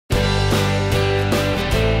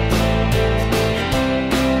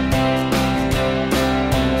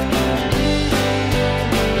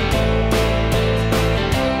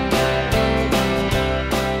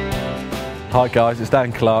Hi guys, it's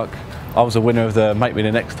Dan Clark. I was a winner of the Make Me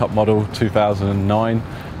the Next Top Model 2009.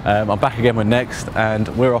 I'm back again with Next, and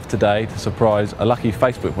we're off today to surprise a lucky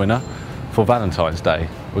Facebook winner for Valentine's Day.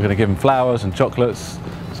 We're going to give him flowers and chocolates,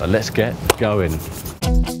 so let's get going.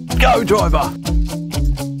 Go driver!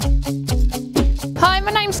 Hi,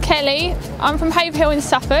 my name's Kelly. I'm from Haverhill in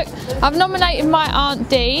Suffolk. I've nominated my Aunt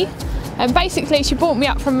Dee, and basically she brought me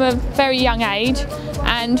up from a very young age,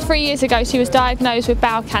 and 3 years ago she was diagnosed with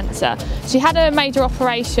bowel cancer. She had a major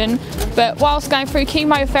operation, but whilst going through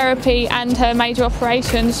chemotherapy and her major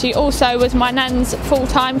operation, she also was my nan's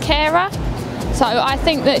full-time carer. So I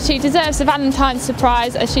think that she deserves a Valentine's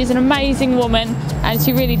surprise, as she's an amazing woman and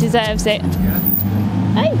she really deserves it.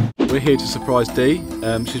 Hey! We're here to surprise Dee.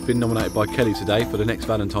 She's been nominated by Kelly today for the next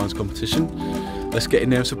Valentine's competition. Let's get in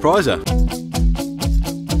there and surprise her.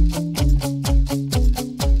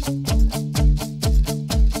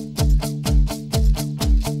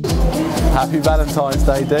 Happy Valentine's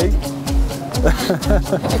Day, Dee.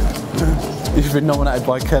 You've been nominated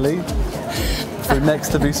by Kelly for Next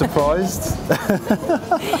to be surprised.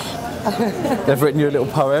 They've written you a little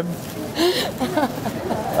poem,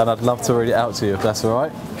 and I'd love to read it out to you if that's all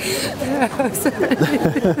right.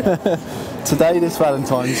 Today, this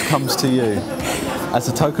Valentine's comes to you as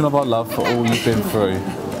a token of our love for all you've been through.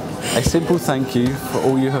 A simple thank you for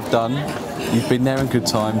all you have done. You've been there in good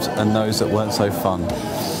times and those that weren't so fun.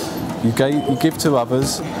 You give to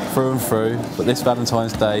others through and through, but this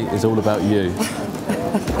Valentine's Day is all about you.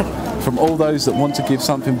 From all those that want to give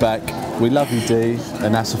something back, we love you, Dee,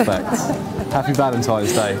 and that's a fact. Happy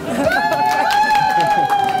Valentine's Day.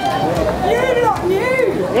 You lot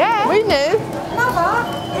knew! Yeah, we knew. Mother,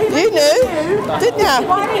 You knew, didn't you?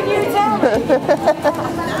 why didn't you tell me?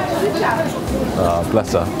 Oh,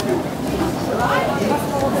 bless her.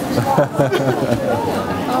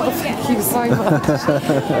 Oh, thank you so much.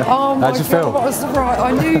 Oh my How'd you feel? God, what was right?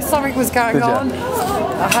 I knew something was going on.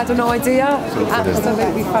 I had an idea.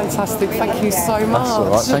 Absolutely fantastic. Thank you so much. That's all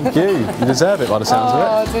right, thank you. You deserve it by the sounds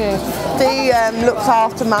of it. Dear. Dee looks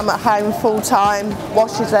after Mum at home full time,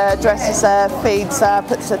 washes her, dresses her, feeds her,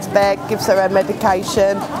 puts her to bed, gives her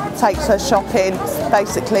medication, takes her shopping,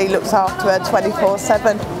 basically looks after her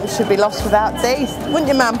 24/7. She'd be lost without Dee, wouldn't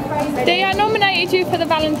you, Mum? Dee, I nominated you for the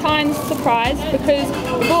Valentine's surprise because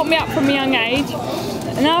you brought me up from a young age,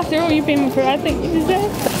 and after all you've been through, I think you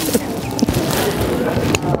deserve it.